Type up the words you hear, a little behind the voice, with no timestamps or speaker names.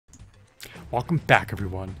Welcome back,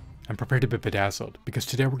 everyone, and prepare to be bedazzled, because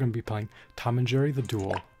today we're going to be playing Tom and Jerry the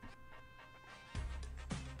Duel.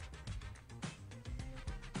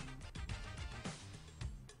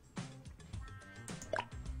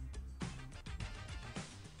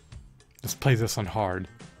 Let's play this on hard.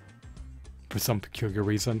 For some peculiar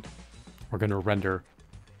reason, we're going to render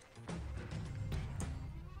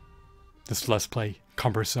this Let's Play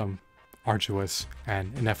cumbersome, arduous,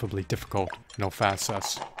 and ineffably difficult in all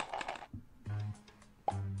facets.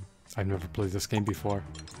 I've never played this game before.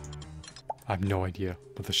 I have no idea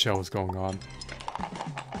what the show is going on.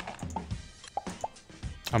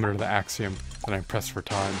 I'm under the axiom that I'm pressed for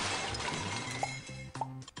time.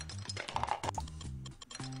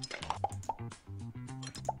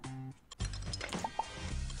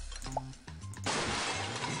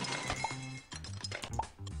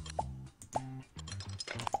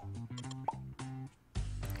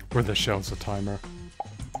 Where the show's a timer.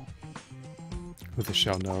 Who the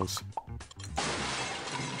show knows.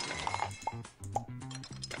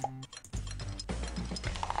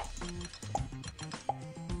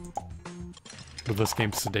 Will this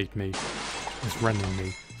game sedate me? Is rendering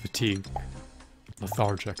me fatigued,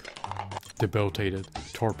 lethargic, debilitated,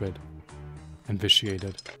 torpid, and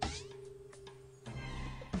vitiated.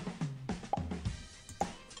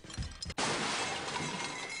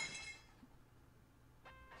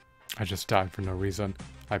 I just died for no reason.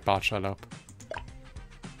 I botched that up.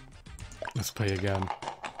 Let's play again.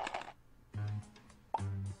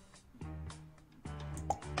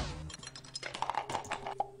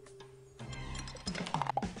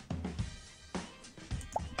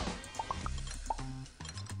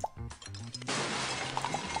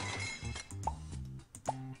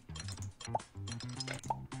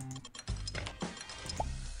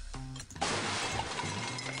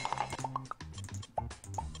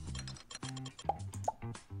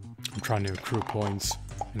 I'm trying to accrue points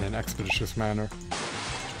in an expeditious manner.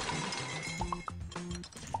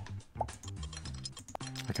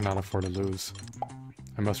 I cannot afford to lose.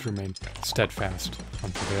 I must remain steadfast,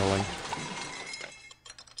 unprevailing.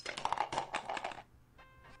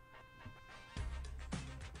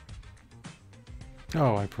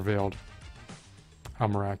 Oh, I prevailed. How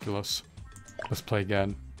miraculous. Let's play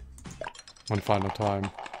again. One final time.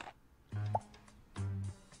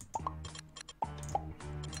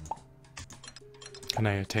 Can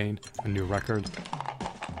I attain a new record?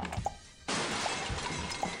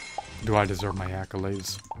 Do I deserve my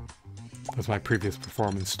accolades? Was my previous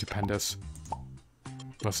performance stupendous?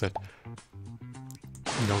 Was it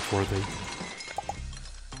noteworthy?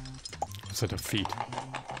 Was it a feat?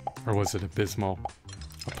 Or was it abysmal,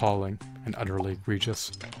 appalling, and utterly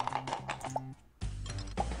egregious?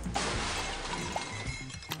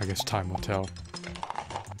 I guess time will tell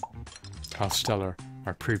how stellar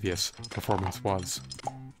my previous performance was.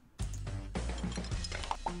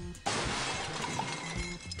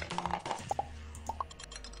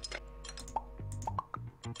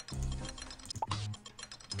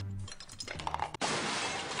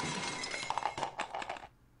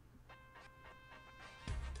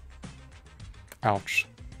 Ouch.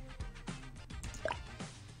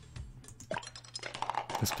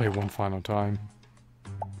 Let's play one final time,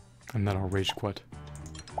 and then I'll rage quit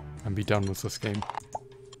and be done with this game.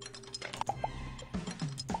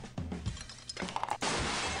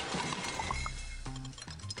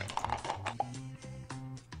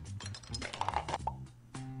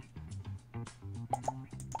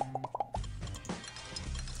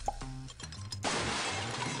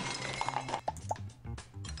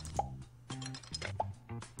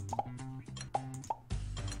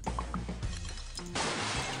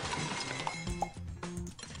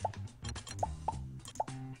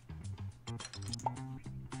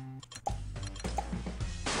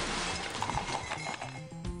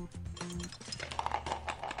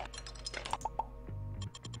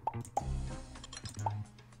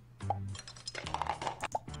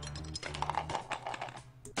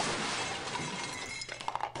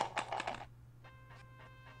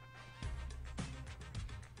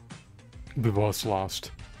 We both lost.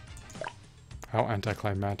 How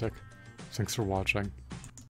anticlimactic. Thanks for watching.